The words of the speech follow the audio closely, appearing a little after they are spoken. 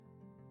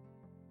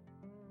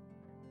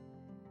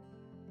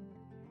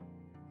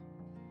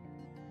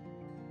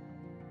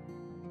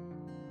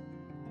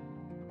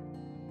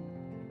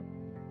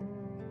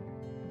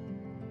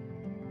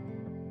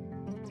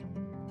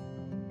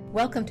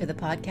Welcome to the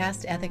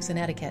podcast Ethics and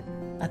Etiquette,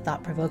 a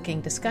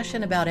thought-provoking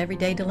discussion about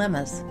everyday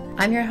dilemmas.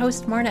 I'm your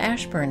host, Marna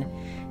Ashburn,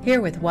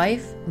 here with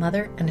wife,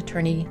 mother, and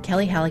attorney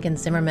Kelly Halligan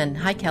Zimmerman.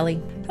 Hi, Kelly.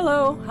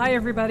 Hello. Hi,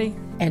 everybody.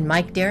 And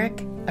Mike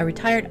Derrick, a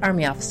retired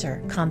Army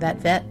officer, combat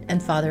vet,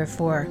 and father of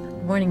four.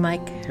 Good morning,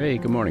 Mike. Hey,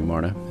 good morning,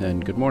 Marna,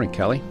 and good morning,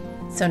 Kelly.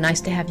 So nice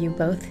to have you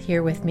both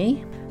here with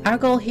me. Our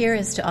goal here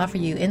is to offer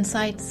you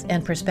insights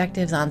and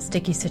perspectives on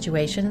sticky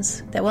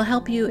situations that will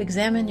help you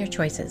examine your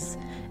choices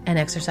and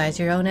exercise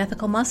your own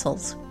ethical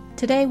muscles.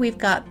 Today we've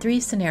got 3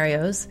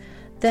 scenarios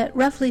that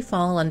roughly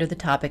fall under the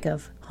topic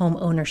of home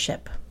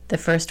ownership. The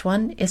first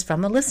one is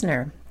from a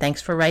listener.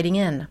 Thanks for writing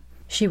in.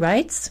 She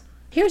writes,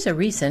 "Here's a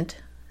recent,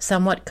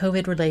 somewhat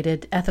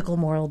COVID-related ethical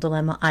moral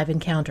dilemma I've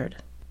encountered.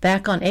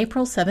 Back on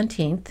April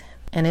 17th,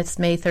 and it's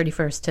May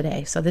 31st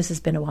today, so this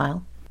has been a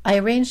while, I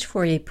arranged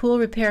for a pool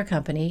repair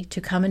company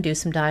to come and do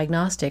some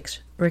diagnostics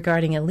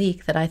regarding a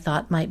leak that I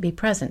thought might be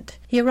present.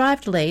 He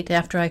arrived late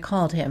after I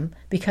called him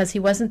because he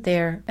wasn't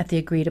there at the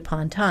agreed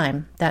upon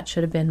time. That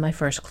should have been my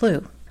first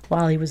clue.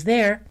 While he was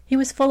there, he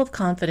was full of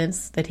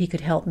confidence that he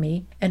could help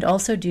me and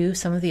also do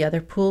some of the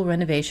other pool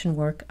renovation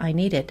work I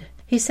needed.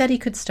 He said he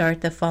could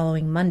start the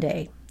following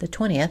Monday, the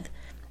 20th,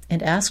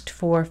 and asked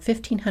for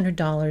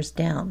 $1,500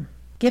 down.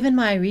 Given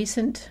my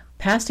recent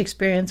past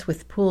experience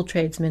with pool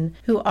tradesmen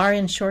who are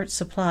in short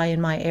supply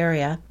in my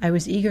area, I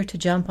was eager to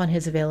jump on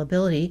his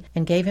availability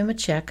and gave him a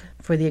check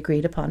for the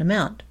agreed upon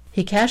amount.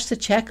 He cashed the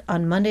check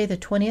on Monday the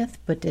 20th,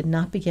 but did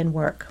not begin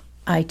work.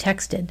 I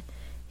texted.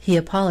 He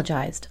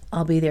apologized.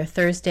 I'll be there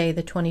Thursday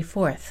the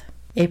 24th.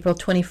 April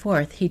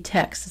 24th, he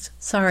texts,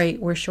 "Sorry,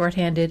 we're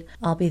shorthanded.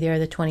 I'll be there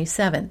the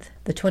 27th.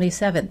 The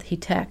 27th, he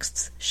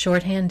texts,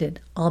 "Shorthanded.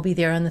 I'll be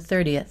there on the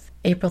 30th.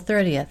 April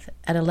 30th,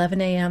 at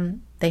 11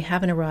 a.m., they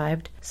haven't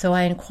arrived, so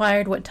I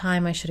inquired what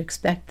time I should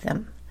expect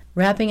them.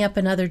 Wrapping up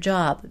another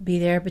job, be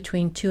there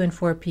between 2 and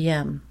 4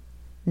 p.m.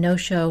 No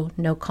show,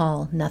 no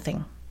call,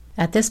 nothing."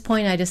 At this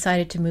point, I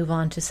decided to move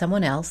on to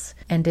someone else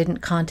and didn't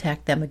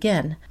contact them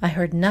again. I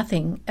heard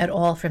nothing at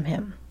all from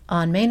him.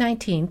 On May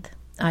 19th,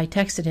 I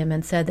texted him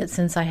and said that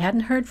since I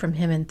hadn't heard from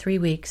him in 3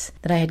 weeks,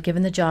 that I had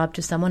given the job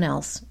to someone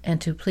else and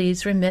to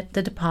please remit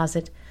the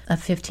deposit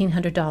of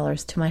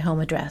 $1,500 to my home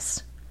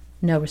address.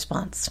 No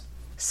response.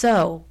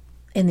 So,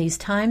 in these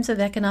times of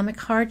economic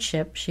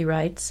hardship, she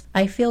writes,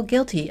 I feel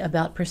guilty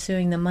about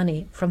pursuing the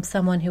money from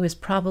someone who is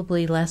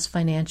probably less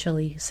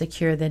financially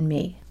secure than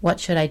me. What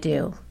should I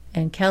do?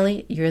 And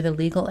Kelly, you're the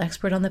legal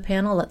expert on the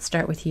panel. Let's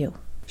start with you.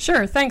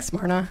 Sure. Thanks,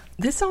 Marna.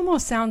 This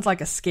almost sounds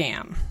like a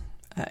scam.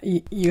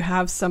 You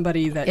have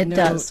somebody that knows. It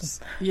does.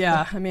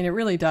 Yeah, I mean, it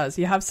really does.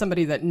 You have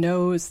somebody that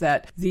knows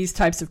that these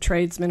types of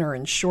tradesmen are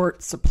in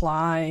short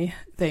supply.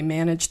 They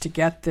manage to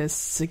get this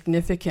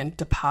significant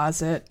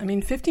deposit. I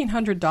mean,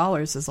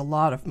 $1,500 is a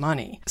lot of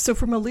money. So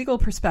from a legal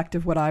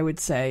perspective, what I would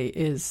say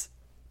is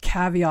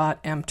caveat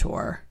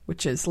emptor,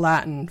 which is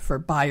Latin for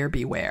buyer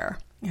beware.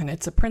 And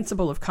it's a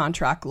principle of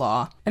contract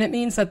law. And it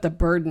means that the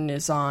burden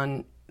is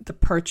on the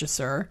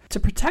purchaser to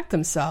protect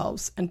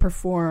themselves and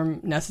perform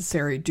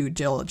necessary due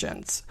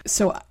diligence.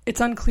 So it's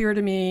unclear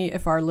to me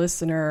if our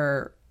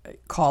listener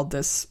called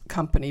this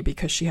company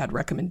because she had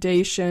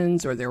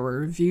recommendations or there were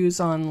reviews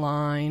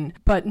online.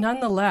 But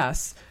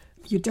nonetheless,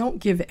 you don't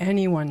give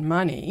anyone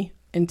money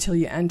until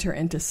you enter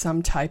into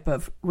some type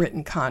of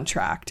written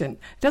contract. And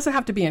it doesn't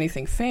have to be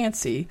anything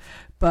fancy,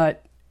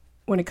 but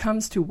when it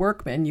comes to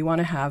workmen, you want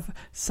to have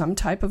some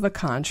type of a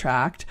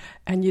contract,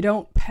 and you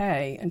don't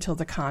pay until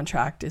the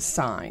contract is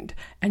signed,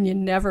 and you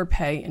never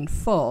pay in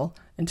full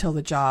until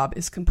the job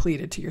is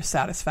completed to your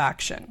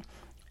satisfaction.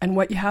 And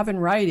what you have in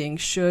writing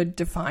should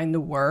define the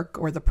work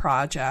or the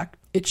project.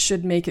 It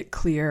should make it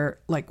clear,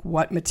 like,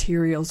 what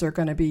materials are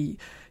going to be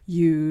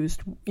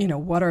used,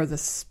 what are the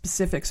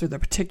specifics or the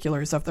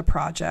particulars of the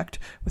project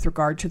with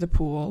regard to the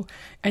pool.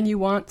 And you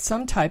want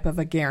some type of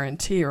a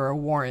guarantee or a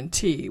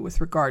warranty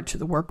with regard to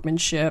the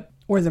workmanship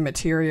or the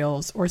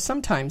materials, or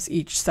sometimes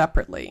each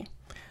separately.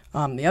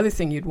 The other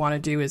thing you'd want to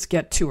do is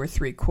get 2 or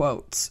 3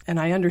 quotes. And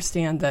I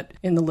understand that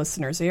in the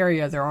listener's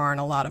area, there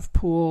aren't a lot of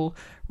pool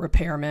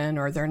repairmen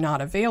or they're not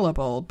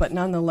available, but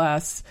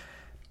nonetheless,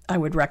 I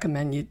would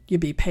recommend you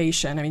be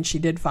patient. I mean, she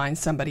did find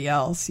somebody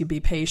else. You be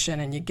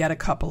patient and you get a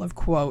couple of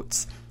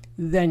quotes.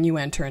 Then you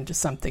enter into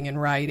something in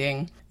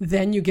writing.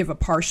 Then you give a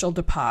partial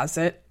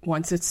deposit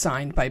once it's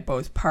signed by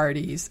both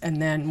parties. And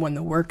then when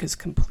the work is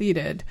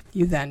completed,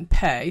 you then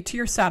pay to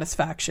your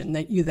satisfaction,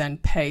 that you then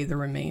pay the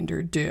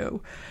remainder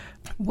due.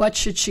 What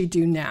should she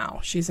do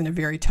now? She's in a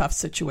very tough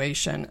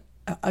situation.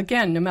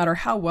 Again, no matter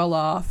how well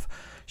off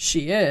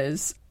she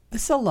is,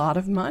 this is a lot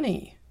of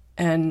money.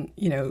 And,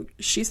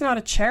 she's not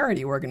a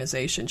charity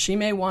organization. She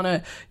may want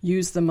to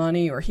use the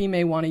money, or he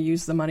may want to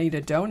use the money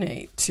to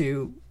donate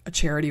to a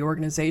charity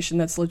organization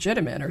that's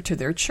legitimate or to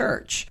their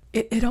church.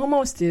 It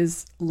almost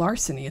is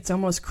larceny. It's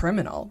almost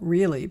criminal,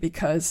 really,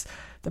 because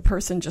the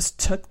person just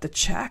took the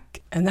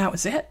check and that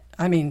was it.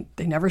 I mean,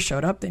 they never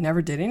showed up. They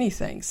never did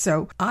anything.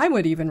 So I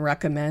would even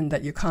recommend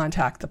that you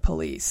contact the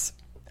police.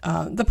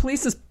 The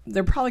police,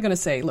 they're probably going to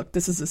say, look,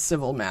 this is a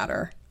civil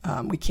matter.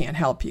 we can't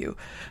help you.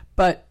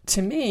 But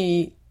to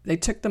me, they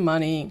took the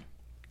money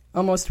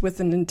almost with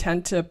an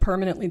intent to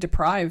permanently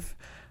deprive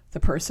the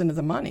person of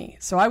the money.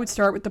 So I would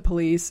start with the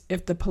police.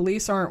 If the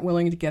police aren't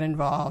willing to get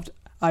involved,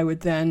 I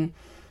would then,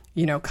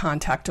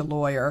 contact a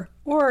lawyer,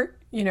 or,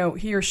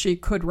 he or she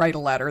could write a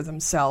letter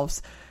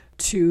themselves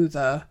to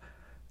the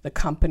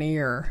company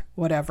or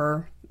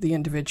whatever, the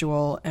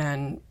individual,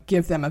 and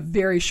give them a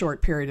very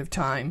short period of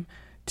time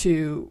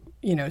to,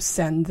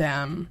 send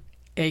them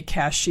a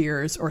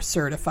cashier's or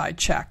certified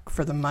check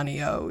for the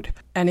money owed.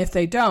 And if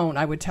they don't,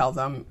 I would tell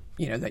them,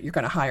 that you're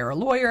going to hire a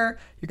lawyer,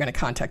 you're going to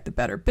contact the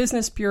Better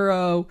Business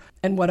Bureau,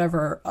 and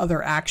whatever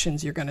other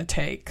actions you're going to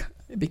take,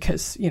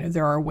 because,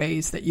 there are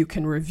ways that you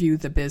can review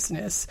the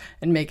business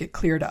and make it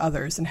clear to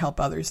others and help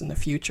others in the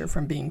future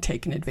from being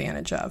taken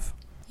advantage of.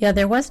 Yeah,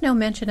 there was no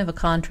mention of a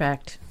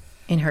contract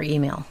in her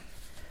email.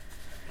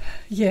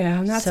 Yeah,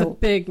 and that's a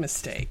big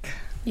mistake.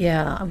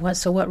 Yeah,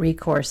 so what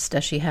recourse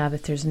does she have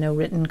if there's no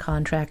written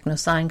contract, no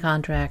signed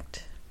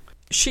contract?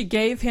 She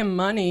gave him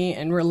money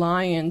in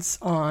reliance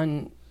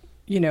on,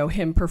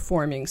 him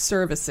performing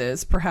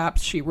services.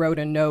 Perhaps she wrote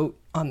a note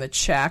on the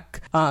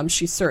check.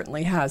 She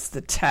certainly has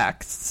the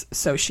texts,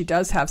 so she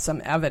does have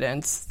some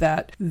evidence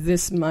that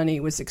this money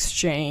was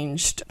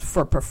exchanged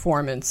for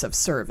performance of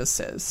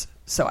services.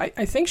 So I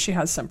think she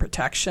has some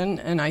protection,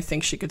 and I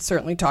think she could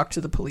certainly talk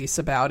to the police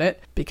about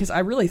it, because I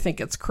really think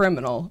it's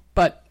criminal.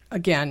 But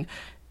again,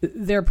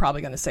 they're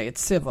probably going to say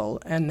it's civil,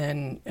 and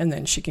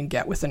then she can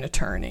get with an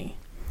attorney.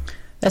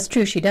 That's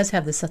true. She does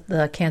have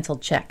the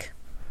canceled check.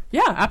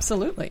 Yeah,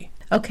 absolutely.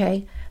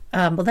 Okay.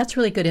 Well, that's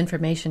really good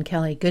information,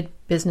 Kelly. Good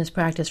business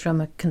practice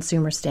from a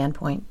consumer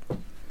standpoint.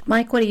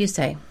 Mike, what do you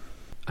say?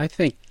 I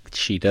think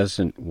she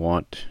doesn't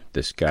want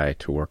this guy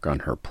to work on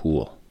her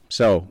pool.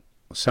 So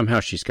somehow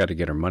she's got to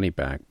get her money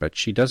back, but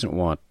she doesn't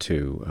want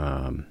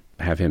to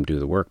have him do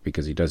the work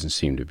because he doesn't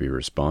seem to be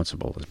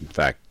responsible. In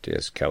fact,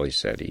 as Kelly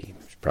said, he's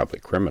probably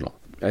criminal.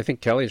 I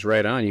think Kelly's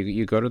right on.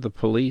 You go to the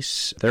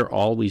police, they're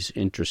always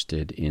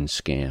interested in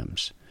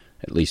scams.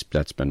 At least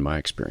that's been my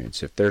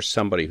experience. If there's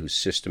somebody who's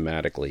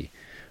systematically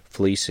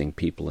fleecing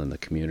people in the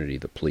community,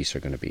 the police are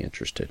going to be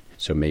interested.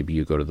 So maybe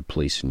you go to the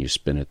police and you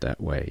spin it that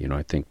way.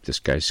 I think this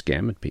guy's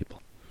scamming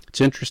people.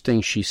 It's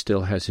interesting she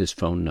still has his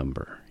phone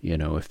number.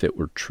 If it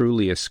were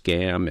truly a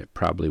scam, it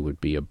probably would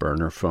be a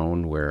burner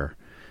phone where,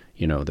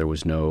 there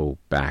was no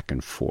back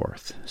and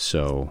forth.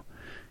 So,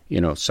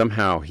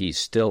 somehow he's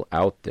still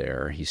out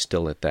there. He's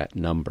still at that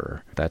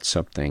number. That's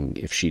something,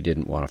 if she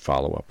didn't want to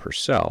follow up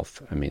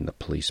herself, the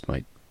police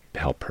might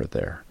help her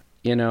there.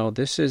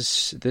 This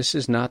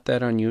is not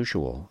that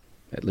unusual.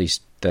 At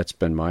least that's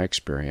been my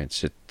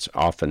experience. It's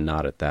often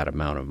not at that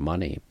amount of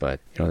money, but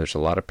there's a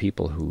lot of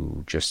people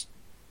who just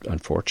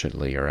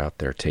unfortunately are out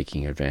there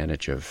taking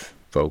advantage of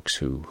folks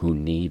who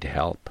need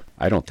help.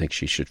 I don't think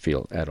she should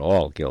feel at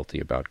all guilty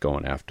about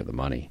going after the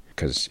money,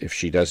 because if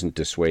she doesn't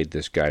dissuade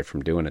this guy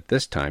from doing it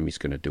this time, he's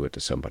going to do it to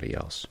somebody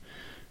else.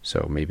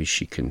 So maybe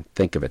she can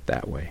think of it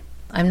that way.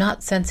 I'm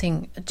not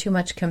sensing too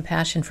much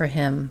compassion for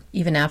him,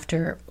 even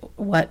after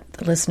what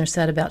the listener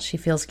said about she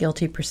feels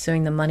guilty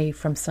pursuing the money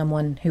from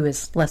someone who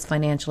is less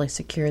financially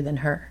secure than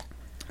her.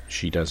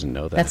 She doesn't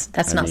know that.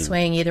 That's not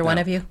swaying either one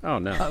of you? Oh,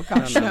 no. Oh,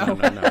 gosh, no.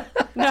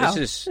 No.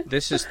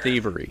 This is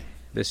thievery.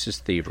 This is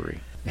thievery.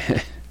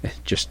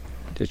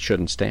 It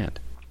shouldn't stand.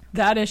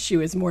 That issue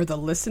is more the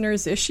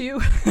listener's issue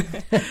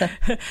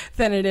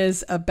than it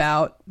is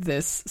about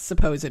this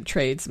supposed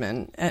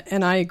tradesman.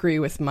 And I agree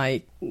with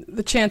Mike.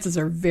 The chances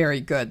are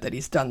very good that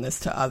he's done this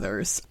to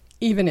others,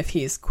 even if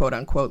he's quote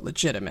unquote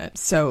legitimate.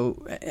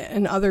 So,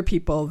 and other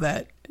people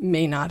that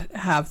may not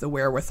have the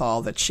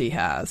wherewithal that she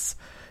has.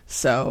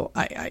 So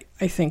I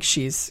think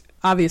she's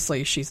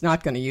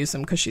not going to use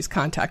him because she's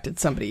contacted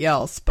somebody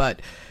else,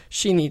 but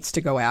she needs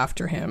to go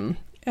after him.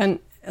 And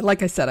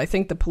like I said, I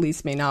think the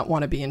police may not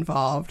want to be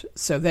involved,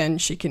 so then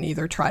she can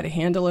either try to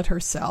handle it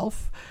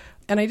herself.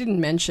 And I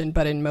didn't mention,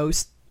 but in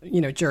most,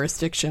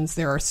 jurisdictions,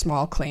 there are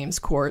small claims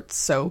courts.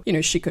 So,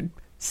 she could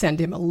send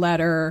him a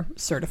letter,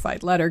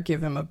 certified letter,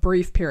 give him a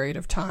brief period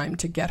of time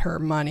to get her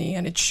money.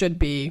 And it should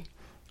be,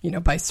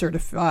 by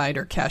certified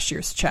or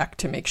cashier's check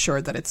to make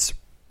sure that it's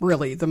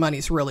really, the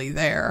money's really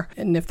there.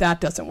 And if that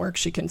doesn't work,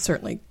 she can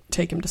certainly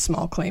take him to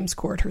small claims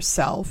court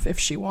herself if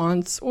she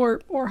wants,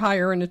 or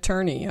hire an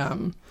attorney.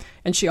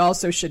 And she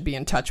also should be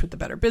in touch with the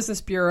Better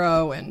Business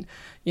Bureau and,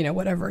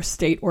 whatever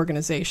state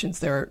organizations.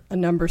 There are a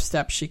number of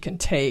steps she can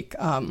take,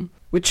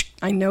 which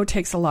I know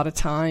takes a lot of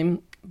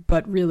time,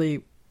 but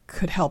really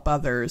could help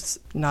others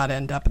not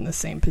end up in the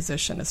same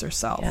position as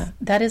herself. Yeah,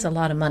 that is a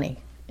lot of money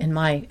in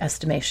my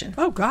estimation.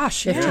 Oh,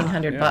 gosh.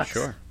 $1,500 bucks.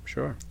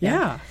 Sure.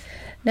 Yeah.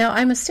 Now,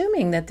 I'm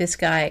assuming that this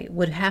guy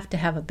would have to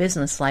have a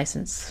business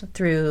license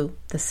through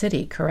the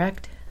city,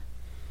 correct?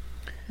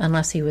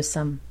 Unless he was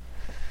some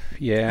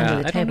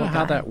I don't know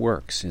how that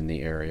works in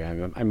the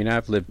area.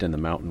 I've lived in the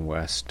Mountain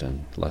West,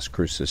 and Las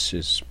Cruces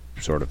is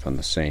sort of on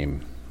the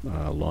same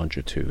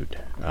longitude.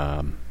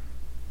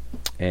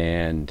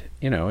 And,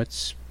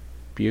 it's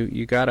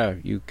you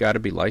gotta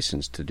be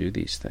licensed to do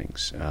these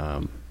things.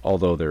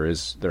 Although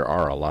there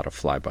are a lot of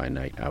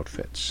fly-by-night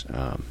outfits.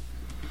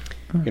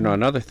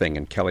 Another thing,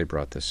 and Kelly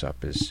brought this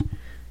up, is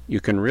you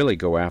can really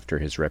go after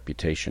his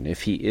reputation.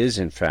 If he is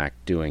in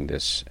fact doing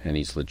this and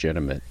he's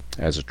legitimate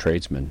as a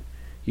tradesman,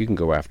 you can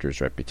go after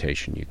his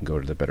reputation. You can go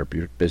to the Better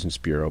Business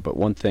Bureau. But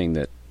one thing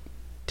that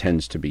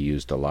tends to be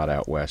used a lot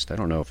out west, I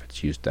don't know if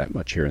it's used that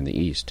much here in the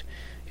East,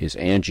 is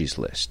Angie's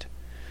List.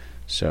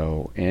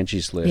 So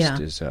Angie's List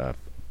is a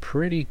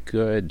pretty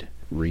good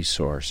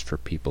resource for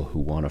people who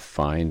want to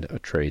find a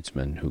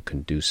tradesman who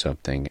can do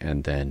something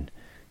and then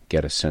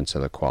get a sense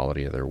of the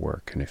quality of their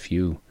work.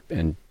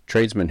 And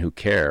tradesmen who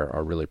care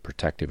are really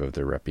protective of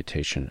their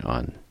reputation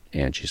on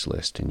Angie's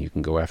List, and you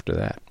can go after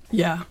that.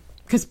 Yeah,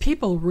 because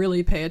people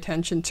really pay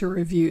attention to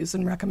reviews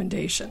and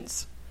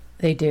recommendations.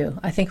 They do.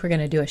 I think we're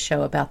going to do a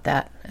show about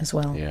that as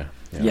well. Yeah.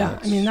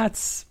 I mean,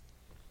 that's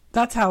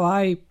how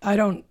I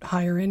don't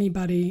hire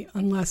anybody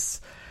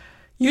unless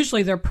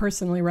usually they're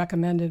personally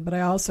recommended, but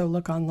I also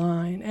look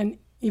online. And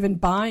even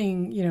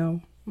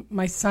buying,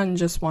 my son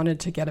just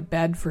wanted to get a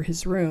bed for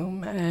his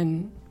room,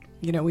 and,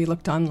 we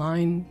looked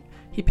online.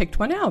 He picked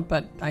one out,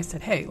 but I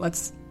said, hey,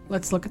 let's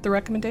look at the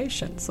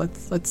recommendations.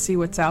 Let's see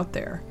what's out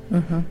there.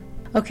 Mm-hmm.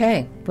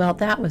 Okay, well,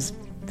 that was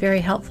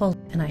very helpful,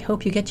 and I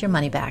hope you get your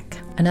money back.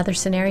 Another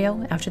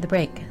scenario after the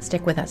break.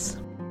 Stick with us.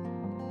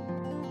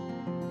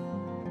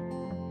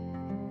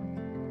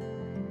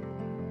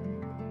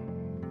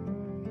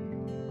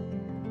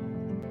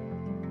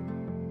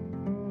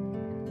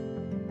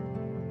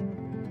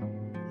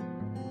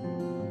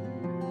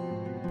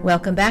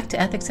 Welcome back to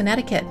Ethics and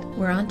Etiquette.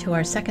 We're on to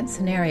our second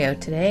scenario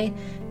today,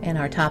 and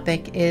our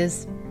topic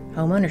is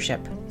home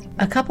ownership.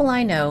 A couple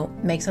I know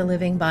makes a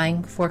living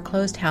buying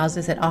foreclosed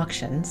houses at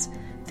auctions,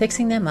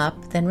 fixing them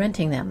up, then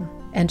renting them.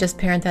 And just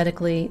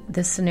parenthetically,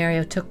 this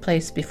scenario took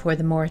place before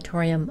the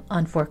moratorium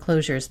on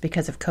foreclosures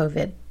because of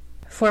COVID.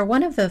 For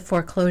one of the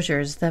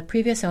foreclosures, the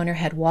previous owner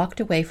had walked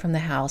away from the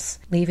house,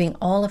 leaving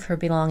all of her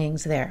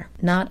belongings there,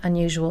 not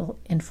unusual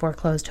in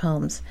foreclosed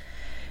homes.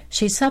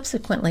 She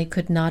subsequently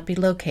could not be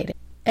located.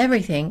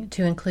 Everything,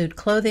 to include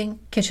clothing,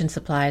 kitchen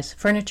supplies,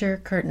 furniture,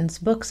 curtains,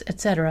 books,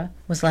 etc.,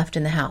 was left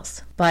in the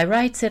house. By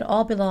rights, it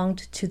all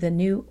belonged to the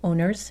new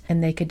owners,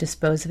 and they could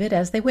dispose of it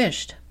as they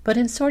wished. But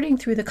in sorting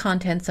through the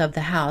contents of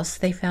the house,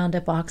 they found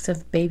a box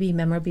of baby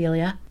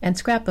memorabilia and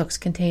scrapbooks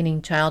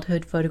containing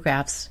childhood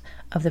photographs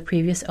of the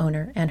previous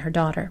owner and her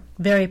daughter.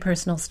 Very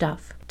personal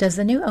stuff. Does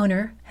the new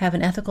owner have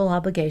an ethical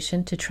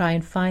obligation to try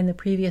and find the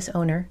previous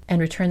owner and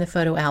return the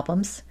photo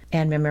albums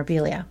and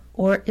memorabilia?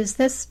 Or is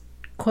this,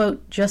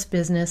 quote, just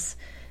business,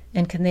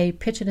 and can they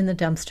pitch it in the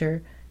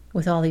dumpster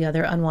with all the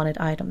other unwanted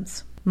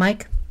items?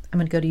 Mike, I'm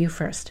going to go to you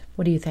first.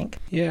 What do you think?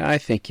 Yeah, I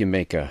think you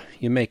make a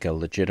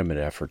legitimate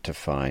effort to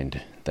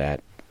find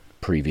that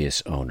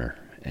previous owner,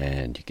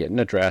 and you get an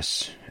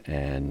address,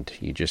 and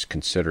you just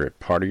consider it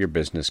part of your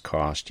business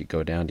cost. You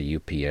go down to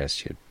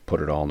UPS, you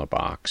put it all in a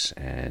box,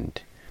 and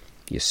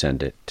you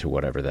send it to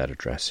whatever that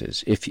address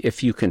is,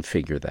 if you can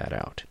figure that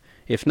out.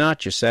 If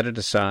not, you set it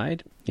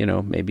aside.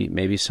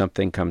 Maybe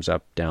something comes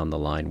up down the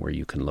line where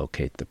you can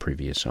locate the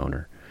previous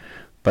owner.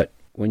 But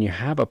when you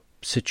have a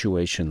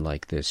situation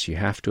like this, you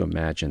have to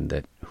imagine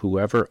that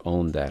whoever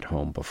owned that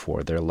home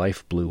before, their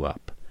life blew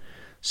up.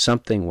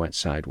 Something went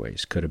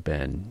sideways. Could have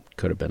been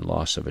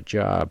loss of a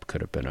job,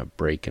 could have been a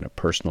break in a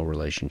personal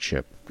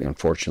relationship.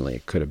 Unfortunately,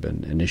 it could have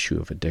been an issue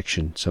of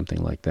addiction,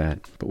 something like that.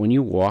 But when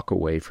you walk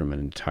away from an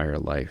entire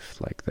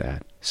life like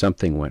that,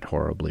 something went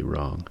horribly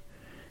wrong.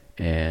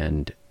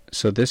 And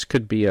so this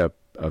could be a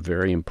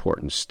very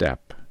important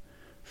step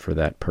for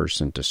that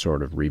person to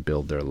sort of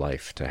rebuild their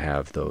life, to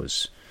have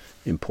those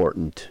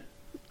important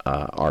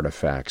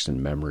artifacts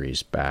and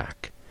memories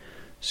back.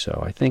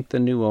 So I think the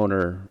new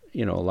owner,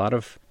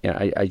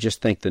 I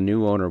just think the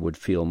new owner would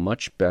feel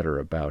much better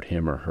about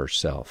him or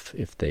herself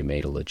if they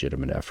made a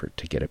legitimate effort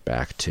to get it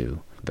back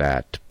to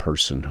that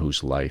person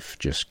whose life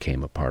just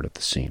came apart at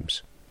the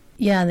seams.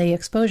 Yeah, the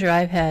exposure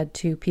I've had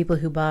to people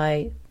who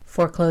buy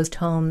foreclosed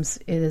homes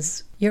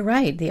is, you're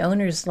right, the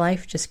owner's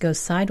life just goes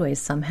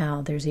sideways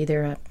somehow. There's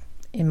either an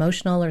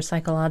emotional or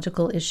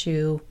psychological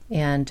issue,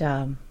 and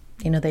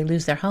they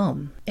lose their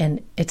home,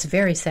 and it's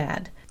very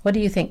sad. What do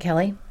you think,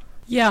 Kelly?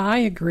 Yeah, I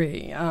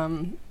agree.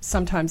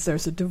 Sometimes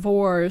there's a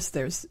divorce,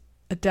 there's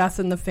a death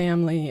in the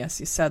family. As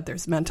you said,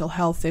 there's mental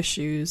health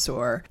issues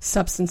or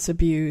substance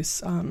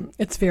abuse.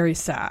 It's very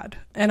sad.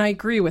 And I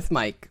agree with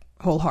Mike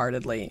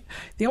wholeheartedly.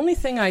 The only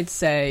thing I'd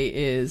say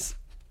is,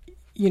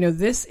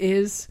 this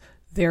is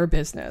their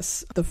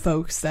business, the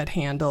folks that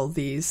handle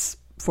these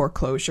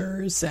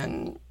foreclosures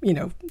and,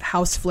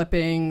 house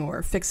flipping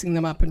or fixing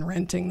them up and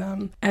renting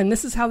them. And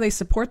this is how they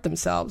support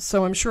themselves.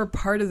 So I'm sure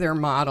part of their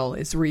model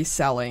is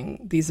reselling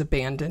these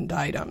abandoned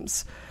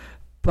items,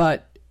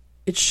 but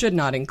it should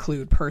not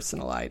include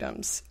personal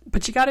items.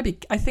 But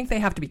I think they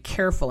have to be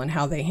careful in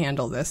how they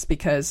handle this,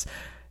 because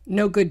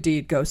no good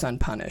deed goes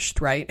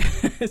unpunished, right?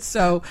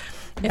 So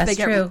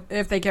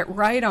if they get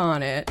right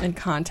on it and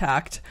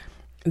contact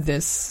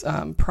this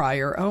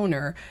prior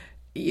owner,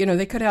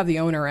 they could have the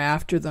owner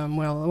after them.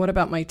 Well, what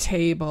about my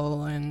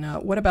table?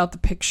 And what about the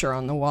picture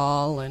on the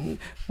wall? And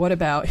what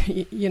about,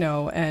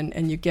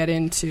 and you get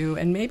into,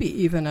 and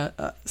maybe even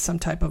some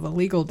type of a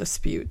legal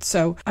dispute.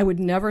 So I would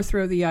never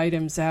throw the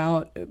items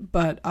out,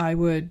 but I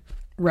would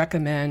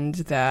recommend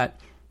that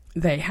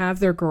they have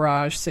their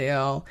garage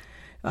sale,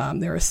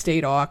 their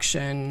estate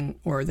auction,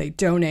 or they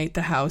donate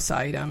the house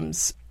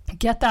items.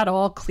 Get that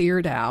all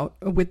cleared out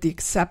with the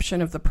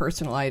exception of the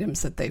personal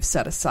items that they've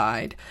set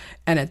aside.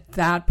 And at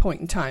that point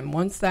in time,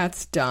 once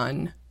that's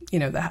done,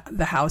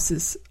 the house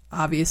is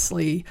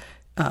obviously,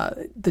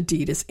 the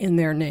deed is in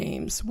their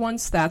names.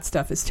 Once that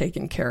stuff is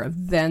taken care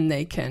of, then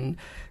they can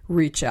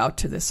reach out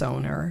to this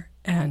owner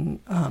and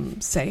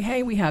say,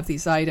 hey, we have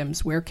these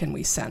items. Where can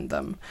we send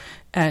them?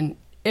 And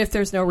if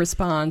there's no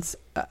response,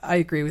 I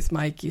agree with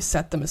Mike. You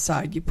set them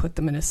aside, you put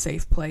them in a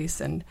safe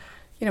place, and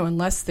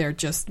unless they're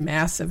just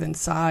massive in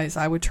size,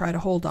 I would try to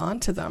hold on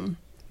to them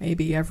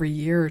maybe every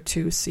year or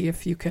two, see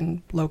if you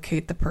can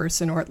locate the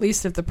person, or at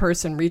least if the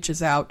person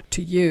reaches out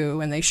to you,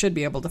 and they should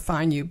be able to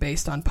find you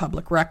based on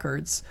public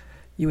records,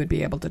 you would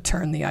be able to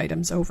turn the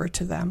items over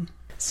to them.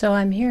 So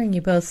I'm hearing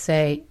you both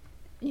say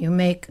you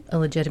make a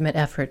legitimate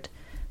effort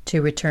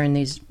to return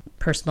these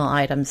personal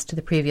items to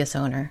the previous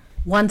owner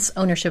once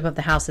ownership of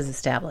the house is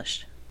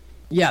established.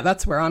 Yeah,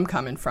 that's where I'm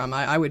coming from.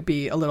 I would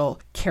be a little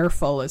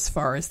careful as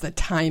far as the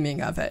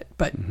timing of it.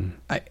 But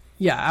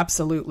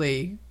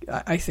absolutely.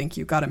 I think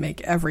you've got to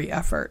make every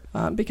effort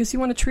because you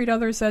want to treat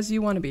others as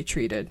you want to be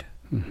treated.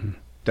 Mm-hmm.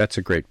 That's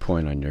a great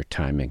point on your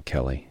timing,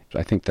 Kelly.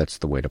 I think that's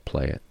the way to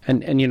play it.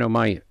 And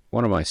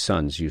one of my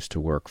sons used to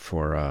work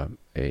for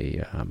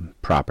a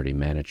property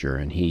manager,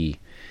 and he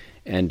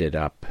ended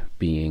up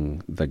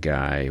being the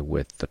guy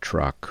with the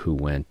truck who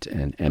went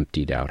and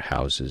emptied out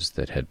houses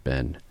that had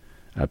been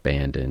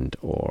abandoned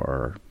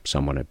or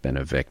someone had been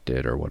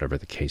evicted or whatever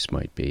the case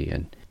might be.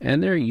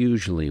 And there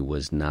usually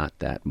was not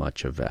that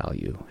much of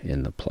value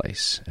in the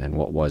place. And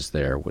what was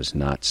there was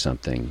not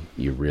something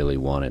you really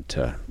wanted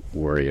to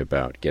worry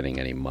about getting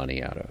any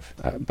money out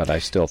of. But I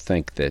still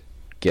think that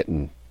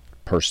getting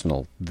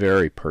personal,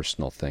 very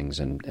personal things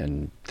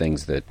and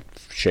things that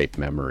shape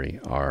memory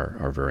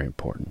are very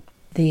important.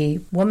 The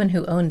woman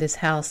who owned this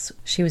house,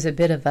 she was a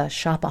bit of a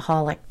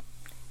shopaholic.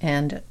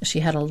 And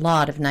she had a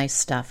lot of nice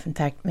stuff. In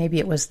fact, maybe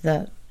it was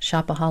the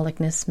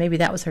shopaholicness. Maybe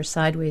that was her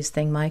sideways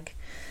thing, Mike,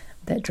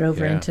 that drove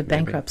her into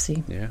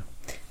bankruptcy. Yeah.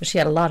 But she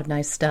had a lot of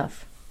nice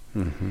stuff.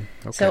 Mm-hmm.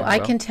 Okay, so I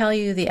can tell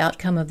you the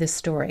outcome of this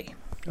story.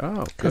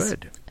 Oh,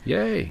 good.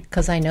 Yay.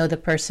 Because I know the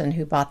person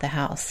who bought the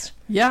house.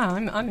 Yeah,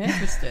 I'm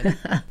interested.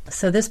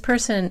 So this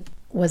person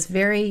was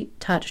very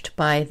touched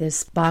by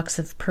this box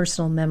of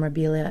personal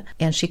memorabilia,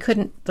 and she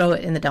couldn't throw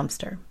it in the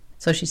dumpster.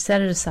 So she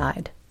set it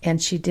aside. And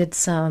she did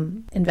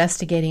some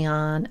investigating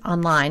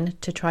online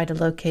to try to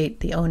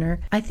locate the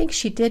owner. I think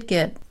she did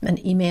get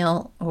an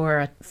email or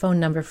a phone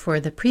number for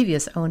the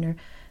previous owner,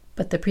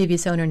 but the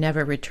previous owner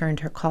never returned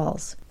her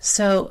calls.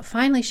 So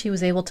finally she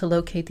was able to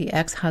locate the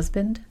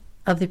ex-husband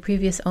of the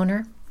previous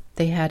owner.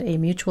 They had a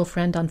mutual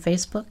friend on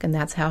Facebook, and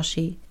that's how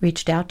she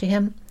reached out to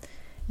him.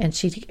 And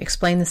she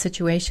explained the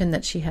situation,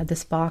 that she had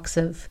this box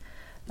of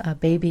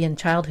baby and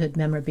childhood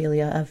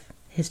memorabilia of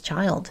his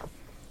child.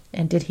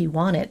 And did he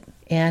want it?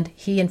 And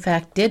he, in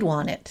fact, did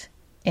want it.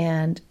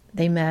 And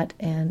they met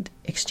and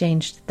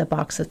exchanged the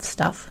box of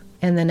stuff.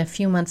 And then a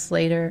few months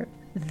later,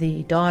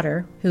 the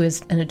daughter, who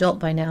is an adult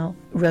by now,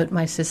 wrote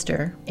my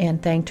sister and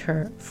thanked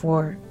her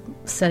for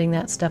setting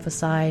that stuff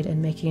aside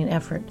and making an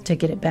effort to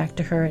get it back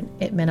to her.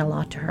 And it meant a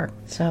lot to her.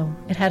 So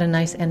it had a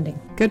nice ending.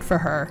 Good for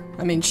her.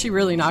 I mean, she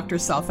really knocked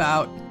herself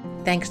out.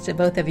 Thanks to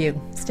both of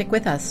you. Stick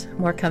with us.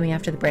 More coming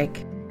after the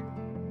break.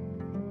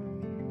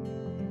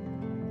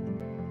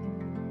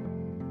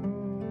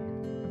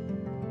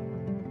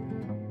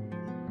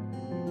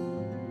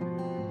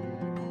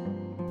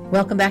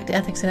 Welcome back to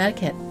Ethics and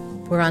Etiquette.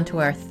 We're on to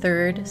our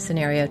third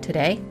scenario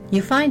today.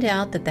 You find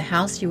out that the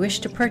house you wish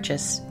to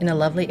purchase in a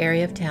lovely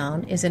area of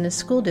town is in a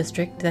school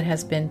district that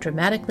has been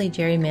dramatically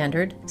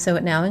gerrymandered, so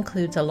it now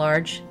includes a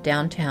large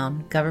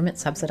downtown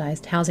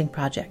government-subsidized housing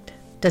project.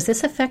 Does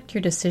this affect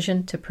your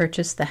decision to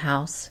purchase the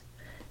house?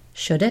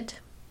 Should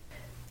it?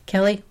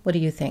 Kelly, what do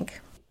you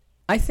think?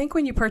 I think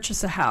when you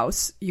purchase a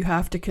house, you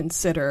have to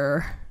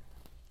consider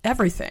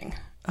everything.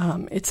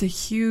 It's a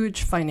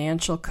huge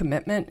financial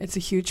commitment. It's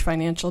a huge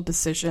financial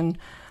decision.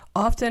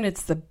 Often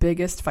it's the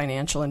biggest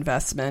financial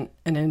investment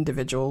an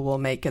individual will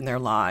make in their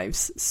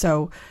lives.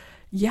 So,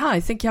 yeah, I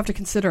think you have to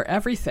consider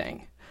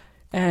everything.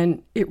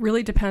 And it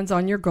really depends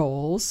on your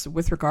goals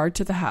with regard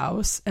to the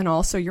house and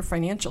also your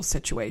financial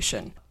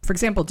situation. For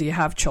example, do you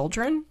have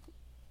children?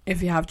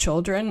 If you have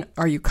children,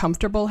 are you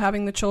comfortable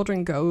having the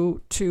children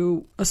go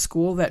to a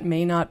school that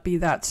may not be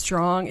that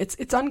strong?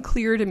 It's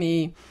unclear to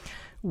me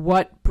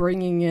what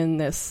bringing in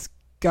this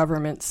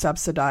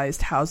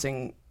government-subsidized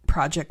housing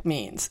project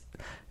means.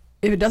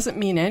 If it doesn't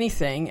mean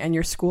anything and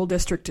your school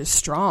district is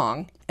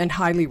strong and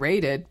highly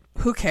rated,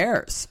 who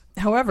cares?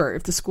 However,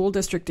 if the school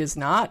district is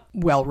not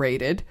well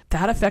rated,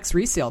 that affects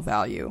resale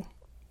value.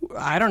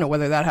 I don't know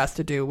whether that has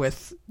to do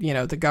with,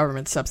 the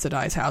government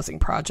subsidized housing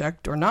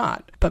project or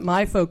not. But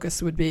my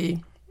focus would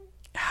be,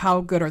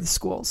 how good are the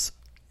schools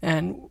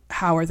and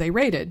how are they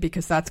rated?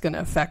 Because that's going to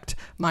affect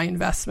my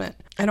investment.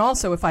 And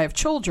also, if I have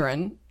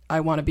children, I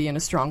want to be in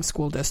a strong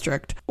school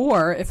district.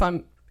 Or if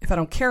I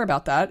don't care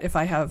about that, if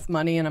I have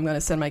money and I'm going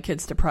to send my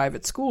kids to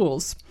private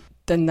schools,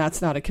 then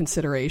that's not a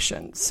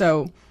consideration.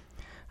 So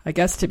I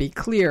guess to be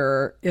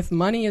clear, if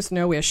money is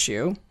no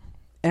issue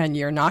and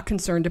you're not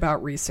concerned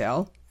about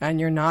resale and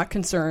you're not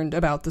concerned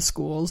about the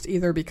schools,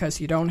 either because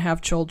you don't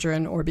have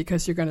children or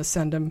because you're going to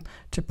send them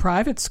to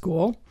private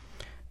school,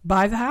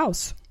 buy the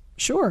house.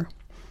 Sure.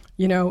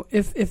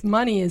 If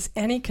money is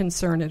any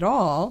concern at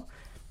all,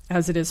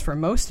 as it is for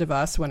most of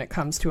us when it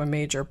comes to a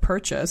major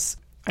purchase,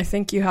 I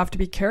think you have to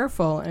be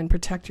careful and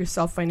protect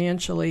yourself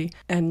financially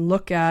and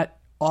look at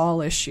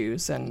all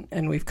issues. And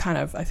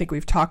I think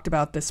we've talked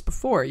about this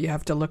before. You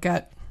have to look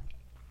at,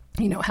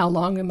 how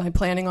long am I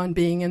planning on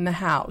being in the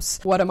house?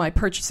 What am I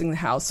purchasing the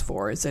house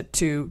for? Is it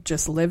to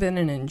just live in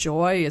and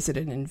enjoy? Is it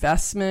an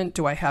investment?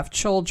 Do I have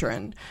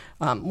children?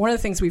 One of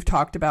the things we've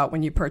talked about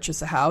when you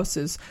purchase a house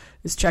is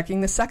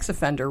checking the sex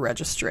offender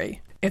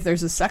registry. If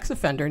there's a sex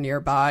offender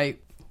nearby,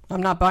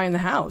 I'm not buying the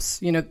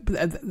house.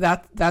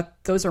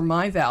 Those are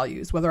my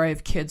values, whether I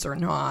have kids or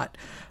not.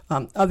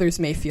 Others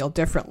may feel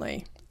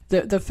differently.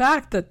 The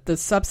fact that the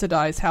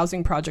subsidized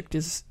housing project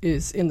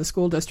is in the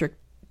school district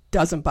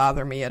doesn't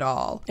bother me at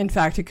all. In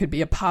fact, it could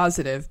be a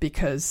positive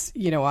because,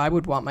 I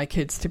would want my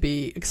kids to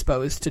be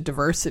exposed to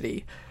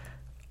diversity,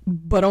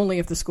 but only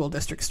if the school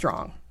district's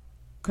strong.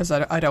 Because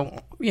I don't,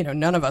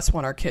 none of us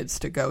want our kids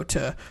to go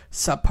to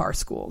subpar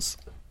schools.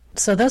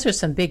 So those are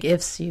some big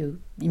ifs you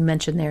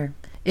mentioned there.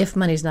 If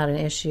money's not an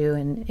issue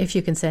and if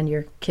you can send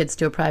your kids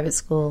to a private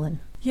school.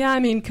 Yeah,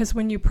 because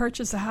when you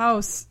purchase a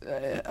house,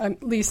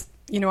 at least,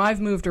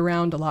 I've moved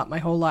around a lot my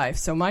whole life.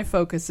 So my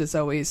focus is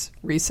always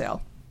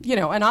resale.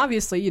 And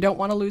obviously you don't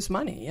want to lose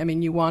money.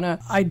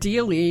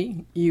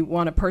 Ideally, you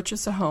want to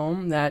purchase a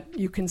home that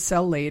you can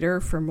sell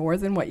later for more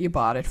than what you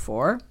bought it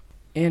for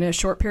in a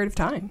short period of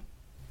time.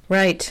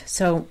 Right.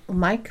 So,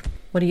 Mike,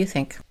 what do you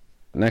think?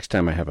 Next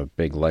time I have a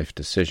big life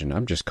decision,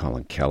 I'm just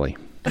calling Kelly.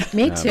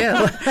 Me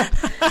too.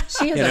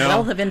 She has a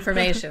wealth of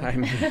information.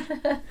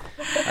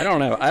 I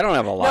don't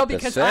have a lot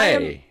to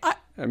say.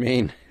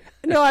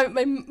 No,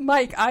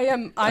 Mike, I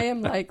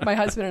am like, my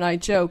husband and I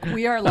joke,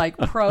 we are like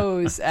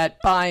pros at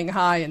buying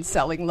high and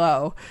selling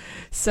low.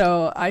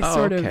 So that's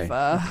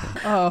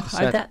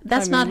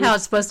not how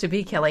it's supposed to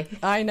be, Kelly.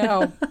 I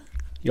know.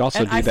 You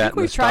also do that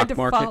in the stock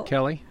market,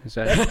 Kelly? Is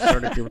that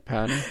sort of your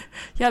pattern?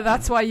 Yeah,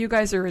 that's why you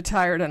guys are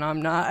retired and I'm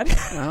not.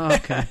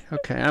 Okay.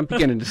 I'm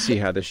beginning to see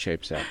how this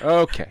shapes out.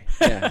 Okay.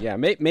 Yeah.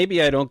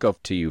 Maybe I don't go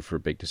to you for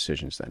big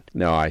decisions then.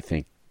 No, I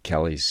think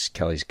Kelly's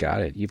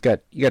got it. You got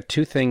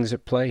two things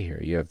at play here.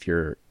 You have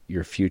your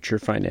future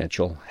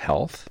financial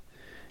health,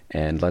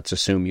 and let's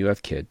assume you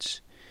have kids.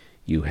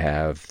 You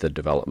have the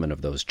development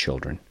of those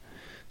children.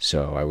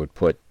 So I would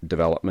put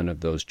development of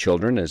those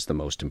children as the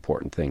most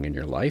important thing in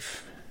your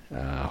life.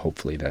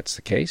 Hopefully that's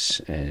the case,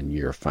 and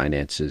your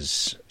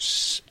finances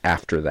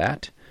after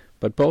that.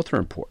 But both are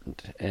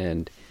important.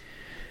 And,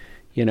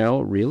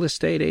 real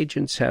estate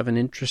agents have an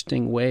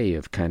interesting way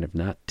of kind of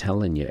not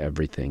telling you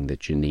everything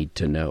that you need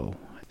to know.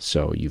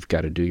 So you've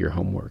got to do your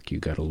homework.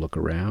 You've got to look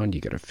around.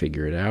 You've got to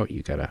figure it out.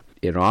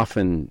 It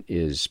often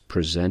is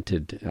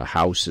presented, a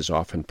house is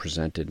often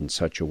presented in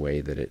such a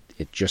way that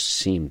it just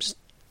seems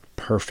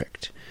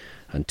perfect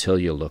until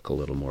you look a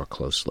little more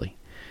closely.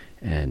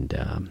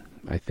 And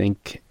I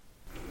think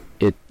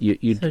do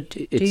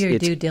your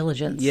due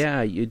diligence.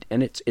 Yeah,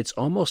 and it's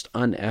almost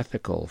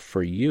unethical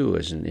for you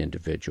as an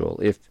individual.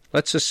 If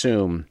let's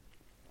assume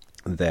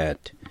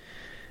that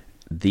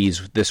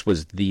this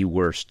was the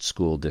worst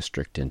school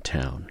district in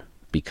town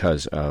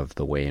because of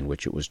the way in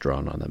which it was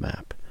drawn on the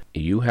map.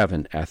 You have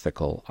an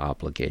ethical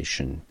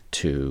obligation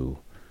to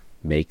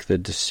make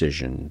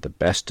the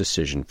best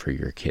decision for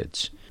your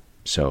kids.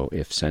 So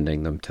if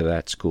sending them to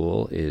that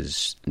school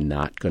is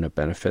not going to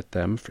benefit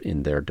them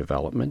in their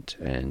development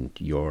and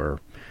your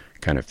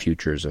kind of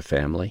future as a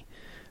family,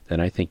 then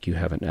I think you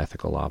have an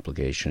ethical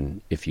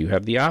obligation, if you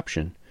have the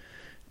option,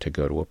 to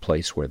go to a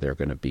place where they're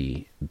going to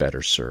be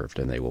better served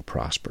and they will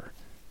prosper.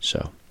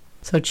 So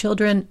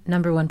children,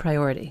 number one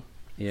priority,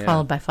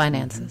 followed by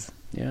finances.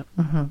 Mm-hmm. Yeah.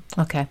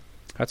 Mm-hmm. Okay.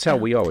 That's how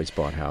we always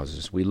bought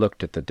houses. We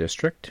looked at the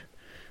district.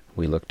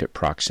 We looked at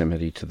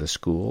proximity to the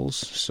schools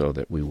so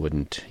that we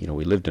wouldn't,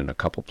 we lived in a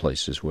couple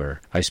places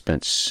where I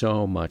spent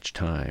so much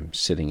time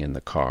sitting in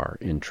the car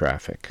in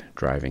traffic,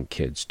 driving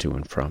kids to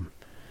and from.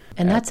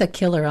 And that's a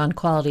killer on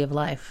quality of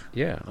life.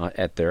 Yeah,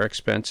 at their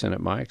expense and at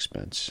my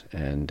expense.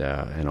 And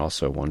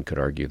also one could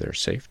argue their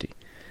safety.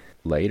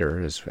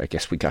 Later, as I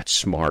guess we got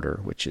smarter,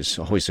 which is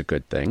always a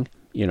good thing,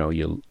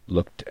 you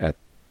looked at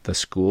the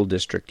school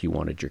district you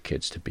wanted your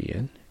kids to be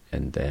in,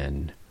 and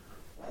then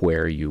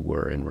where you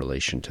were in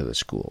relation to the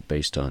school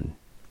based on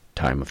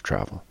time of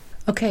travel.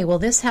 Okay, well,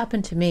 this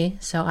happened to me,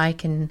 so I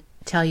can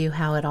tell you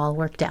how it all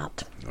worked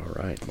out. All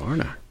right,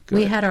 Marna. Good.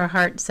 We had our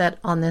heart set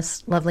on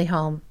this lovely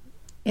home,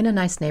 in a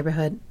nice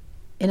neighborhood,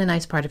 in a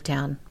nice part of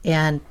town.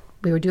 And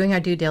we were doing our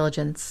due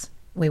diligence.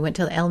 We went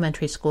to the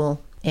elementary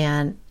school,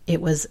 and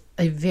it was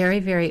a very,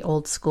 very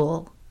old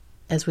school.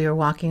 As we were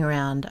walking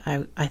around,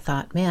 I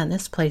thought, man,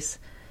 this place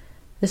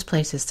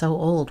is so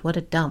old. What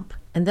a dump.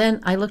 And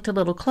then I looked a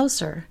little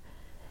closer,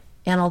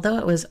 and although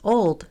it was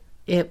old,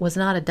 it was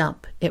not a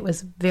dump. It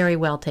was very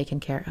well taken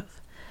care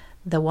of.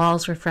 The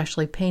walls were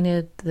freshly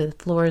painted. The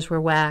floors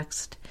were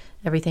waxed.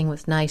 Everything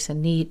was nice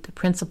and neat. The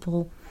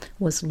principal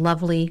was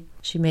lovely.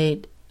 She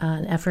made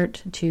an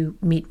effort to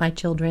meet my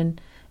children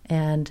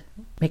and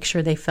make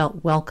sure they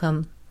felt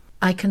welcome.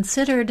 I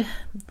considered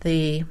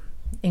the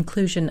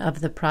inclusion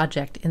of the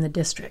project in the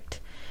district.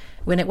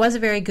 When it was a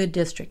very good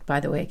district, by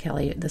the way,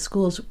 Kelly, the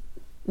schools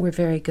were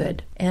very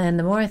good. And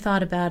the more I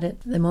thought about it,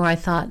 the more I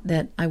thought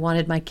that I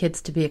wanted my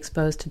kids to be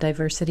exposed to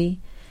diversity.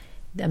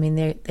 I mean,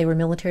 they were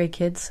military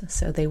kids,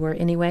 so they were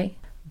anyway.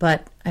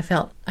 But I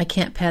felt I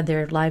can't pad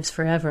their lives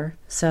forever,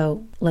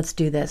 so let's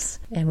do this.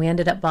 And we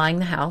ended up buying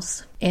the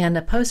house. And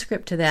a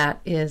postscript to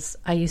that is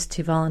I used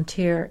to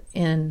volunteer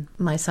in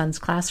my son's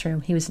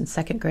classroom. He was in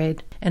second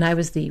grade, and I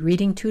was the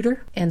reading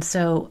tutor. And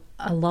so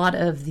a lot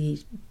of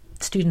the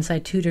students I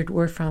tutored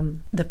were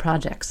from the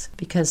projects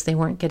because they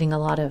weren't getting a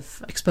lot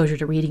of exposure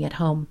to reading at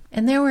home.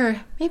 And there were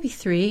maybe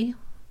 3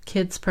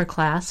 kids per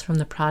class from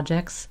the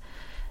projects,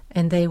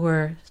 and they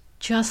were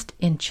just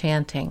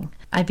enchanting.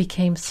 I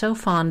became so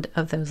fond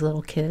of those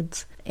little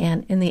kids.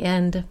 And in the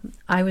end,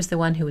 I was the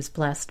one who was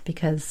blessed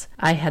because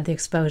I had the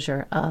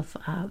exposure of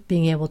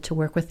being able to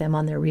work with them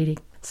on their reading.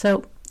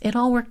 So it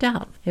all worked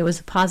out. It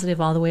was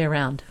positive all the way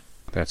around.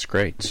 That's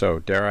great. So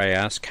dare I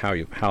ask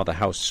how the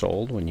house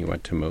sold when you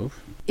went to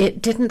move?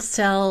 It didn't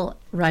sell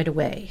right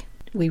away.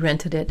 We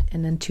rented it,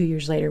 and then 2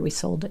 years later we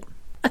sold it.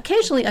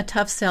 Occasionally a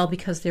tough sell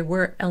because there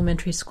were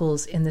elementary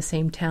schools in the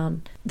same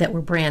town that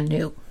were brand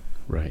new.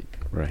 Right.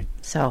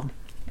 So,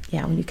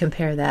 yeah, when you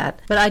compare that.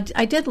 But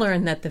I did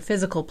learn that the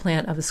physical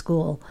plant of a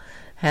school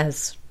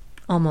has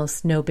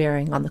almost no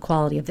bearing on the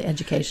quality of the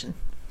education.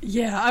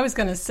 Yeah, I was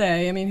going to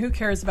say, I mean, who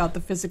cares about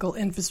the physical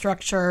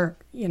infrastructure,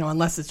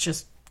 unless it's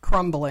just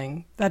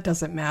crumbling? That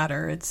doesn't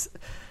matter. It's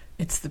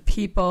the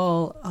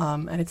people,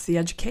 and it's the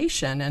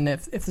education. And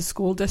if the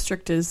school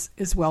district is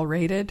well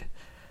rated,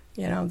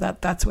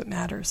 that's what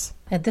matters.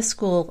 At this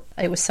school,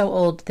 it was so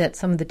old that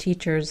some of the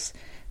teachers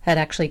had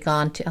actually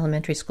gone to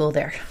elementary school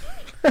there.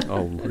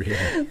 Oh,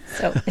 really?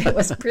 So it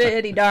was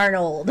pretty darn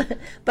old.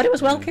 But it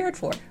was well cared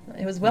for.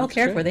 It was well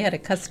cared for. They had a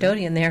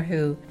custodian there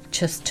who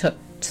just took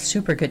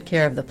super good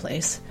care of the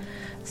place.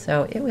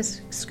 So it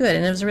was good.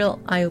 And it was a real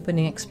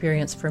eye-opening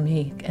experience for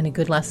me and a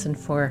good lesson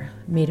for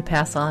me to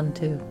pass on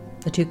to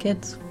the 2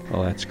 kids.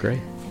 Oh, that's great.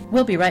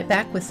 We'll be right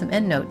back with some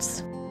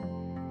endnotes.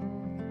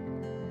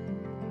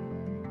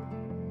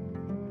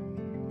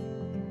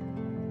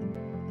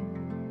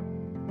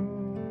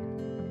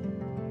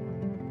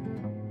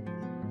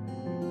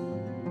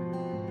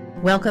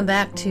 Welcome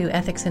back to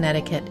Ethics and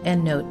Etiquette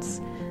Endnotes.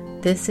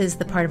 This is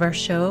the part of our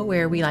show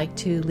where we like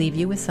to leave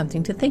you with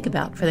something to think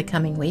about for the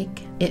coming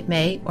week. It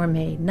may or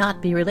may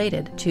not be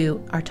related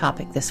to our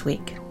topic this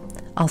week.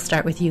 I'll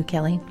start with you,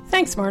 Kelly.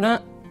 Thanks,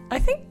 Marna. I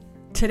think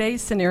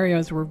today's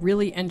scenarios were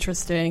really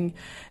interesting,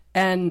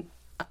 and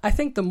I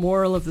think the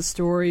moral of the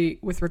story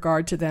with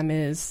regard to them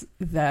is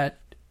that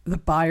the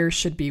buyer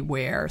should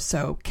beware.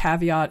 So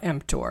caveat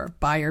emptor,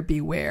 buyer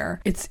beware.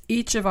 It's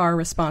each of our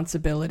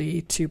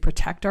responsibility to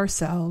protect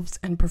ourselves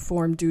and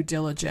perform due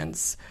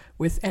diligence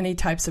with any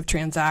types of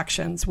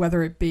transactions,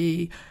 whether it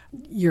be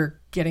you're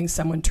getting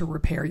someone to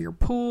repair your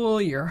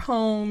pool, your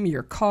home,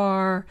 your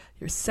car,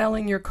 you're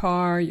selling your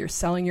car, you're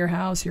selling your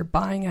house, you're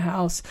buying a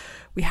house.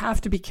 We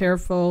have to be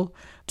careful,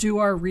 do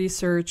our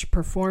research,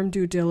 perform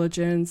due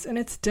diligence, and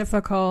it's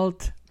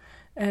difficult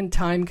and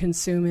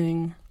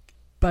time-consuming,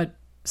 but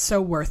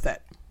so worth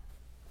it.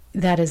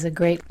 That is a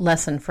great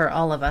lesson for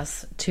all of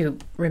us to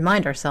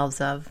remind ourselves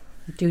of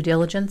due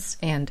diligence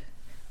and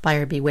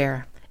buyer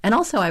beware. And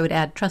also, I would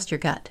add, trust your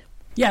gut.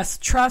 Yes,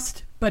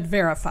 trust but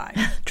verify.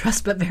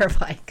 Trust but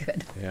verify.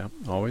 Good. Yeah,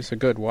 always a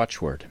good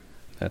watchword.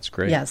 That's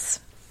great. Yes.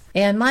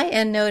 And my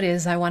end note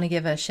is I want to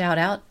give a shout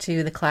out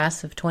to the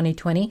class of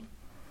 2020,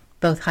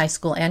 both high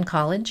school and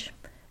college.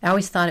 I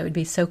always thought it would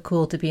be so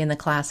cool to be in the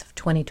class of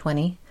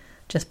 2020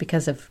 just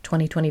because of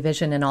 2020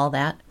 vision and all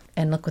that.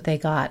 And look what they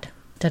got.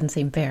 Doesn't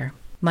seem fair.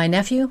 My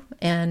nephew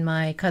and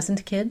my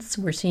cousin's kids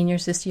were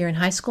seniors this year in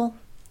high school,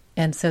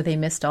 and so they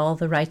missed all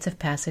the rites of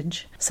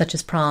passage, such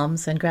as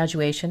proms and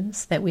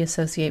graduations that we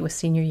associate with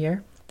senior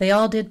year. They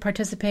all did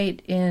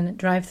participate in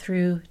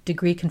drive-through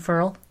degree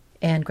conferral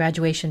and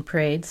graduation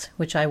parades,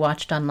 which I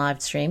watched on live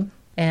stream.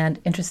 And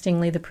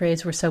interestingly, the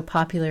parades were so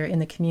popular in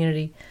the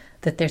community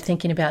that they're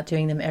thinking about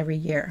doing them every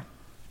year.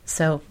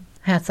 So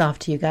hats off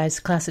to you guys,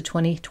 class of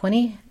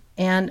 2020.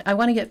 And I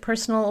want to get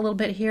personal a little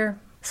bit here.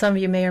 Some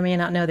of you may or may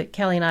not know that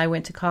Kelly and I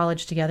went to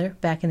college together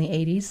back in the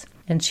 80s,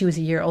 and she was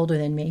a year older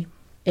than me.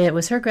 It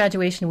was her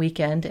graduation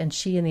weekend, and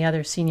she and the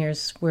other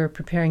seniors were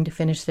preparing to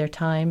finish their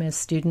time as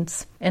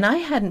students. And I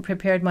hadn't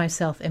prepared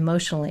myself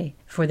emotionally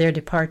for their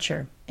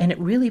departure, and it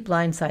really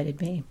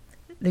blindsided me.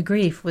 the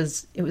grief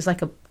was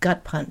like a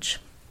gut punch.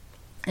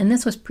 And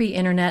this was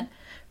pre-internet,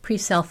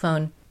 pre-cell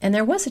phone, and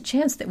there was a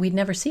chance that we'd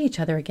never see each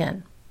other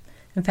again.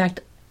 In fact,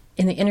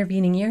 in the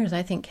intervening years,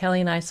 I think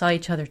Kelly and I saw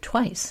each other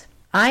twice.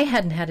 I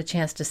hadn't had a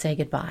chance to say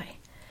goodbye.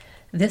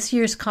 This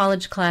year's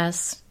college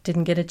class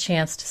didn't get a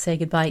chance to say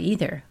goodbye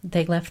either.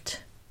 They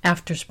left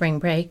after spring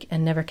break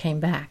and never came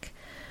back.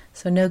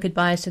 So no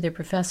goodbyes to their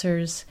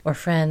professors or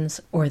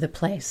friends or the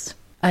place.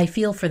 I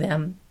feel for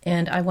them,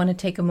 and I want to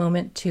take a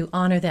moment to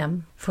honor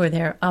them for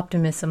their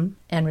optimism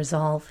and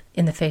resolve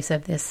in the face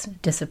of this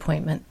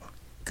disappointment.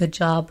 Good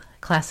job,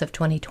 class of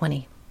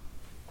 2020.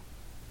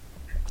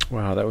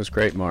 Wow, that was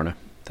great, Marna.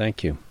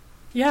 Thank you.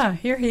 Yeah,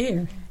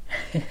 here.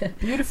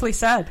 Beautifully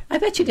said. I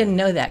bet you didn't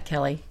know that,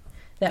 Kelly.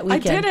 That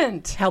weekend. I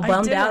didn't. How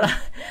bummed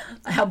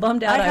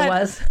out I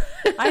was.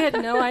 I had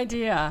no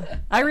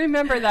idea. I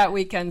remember that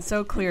weekend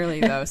so clearly,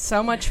 though.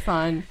 So much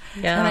fun.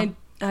 Yeah. And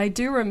I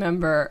do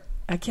remember,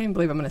 I can't even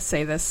believe I'm going to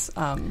say this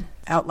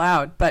out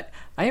loud, but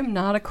I am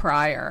not a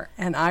crier.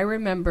 And I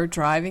remember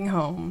driving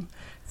home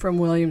from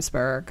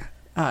Williamsburg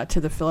to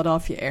the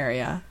Philadelphia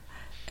area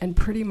and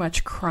pretty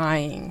much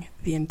crying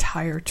the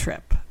entire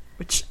trip,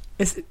 which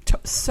is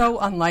so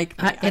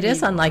unlike me. It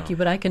is unlike you,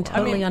 but I can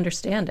totally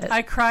understand it.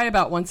 I cry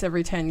about once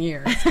every 10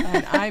 years.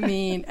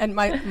 And and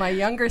my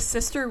younger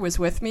sister was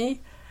with me,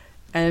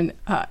 and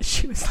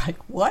she was like,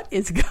 what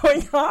is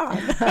going on?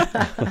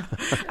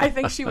 I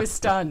think she was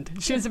stunned.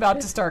 She was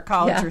about to start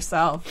college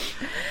herself.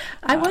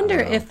 I wonder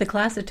if the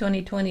class of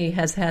 2020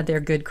 has had their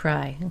good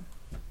cry.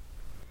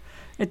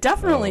 It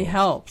definitely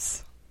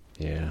helps.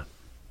 Yeah.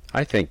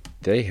 I think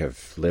they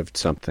have lived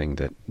something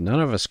that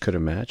none of us could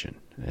imagine.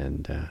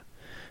 And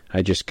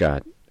I just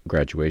got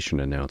graduation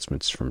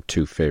announcements from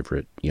two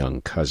favorite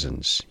young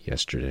cousins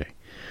yesterday.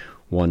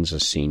 One's a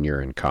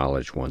senior in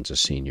college, one's a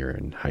senior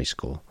in high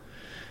school.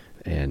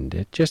 And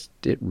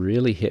it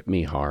really hit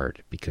me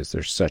hard because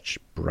they're such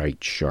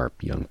bright,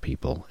 sharp young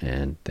people,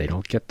 and they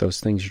don't get those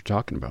things you're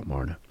talking about,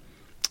 Marna.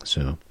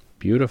 So,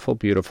 beautiful,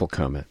 beautiful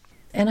comment.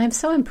 And I'm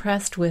so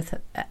impressed with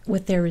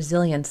their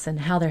resilience and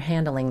how they're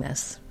handling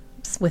this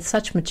with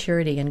such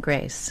maturity and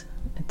grace.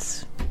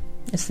 It's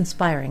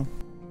inspiring.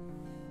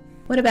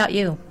 What about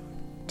you?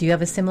 Do you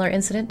have a similar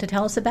incident to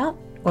tell us about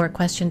or a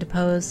question to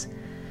pose?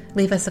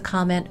 Leave us a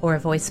comment or a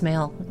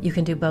voicemail. You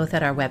can do both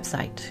at our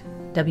website,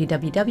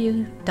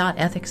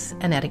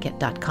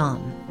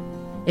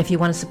 www.ethicsandetiquette.com. If you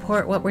want to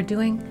support what we're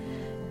doing,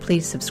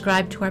 please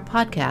subscribe to our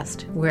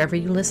podcast wherever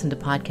you listen to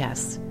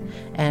podcasts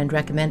and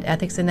recommend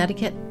Ethics and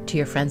Etiquette to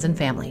your friends and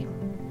family.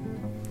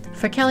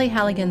 For Kelly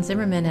Halligan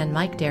Zimmerman and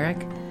Mike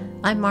Derrick,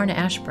 I'm Marna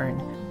Ashburn,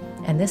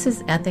 and this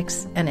is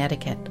Ethics and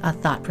Etiquette, a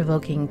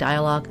thought-provoking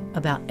dialogue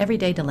about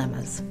everyday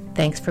dilemmas.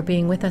 Thanks for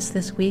being with us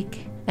this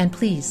week, and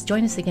please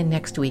join us again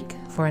next week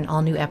for an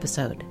all-new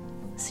episode.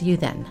 See you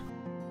then.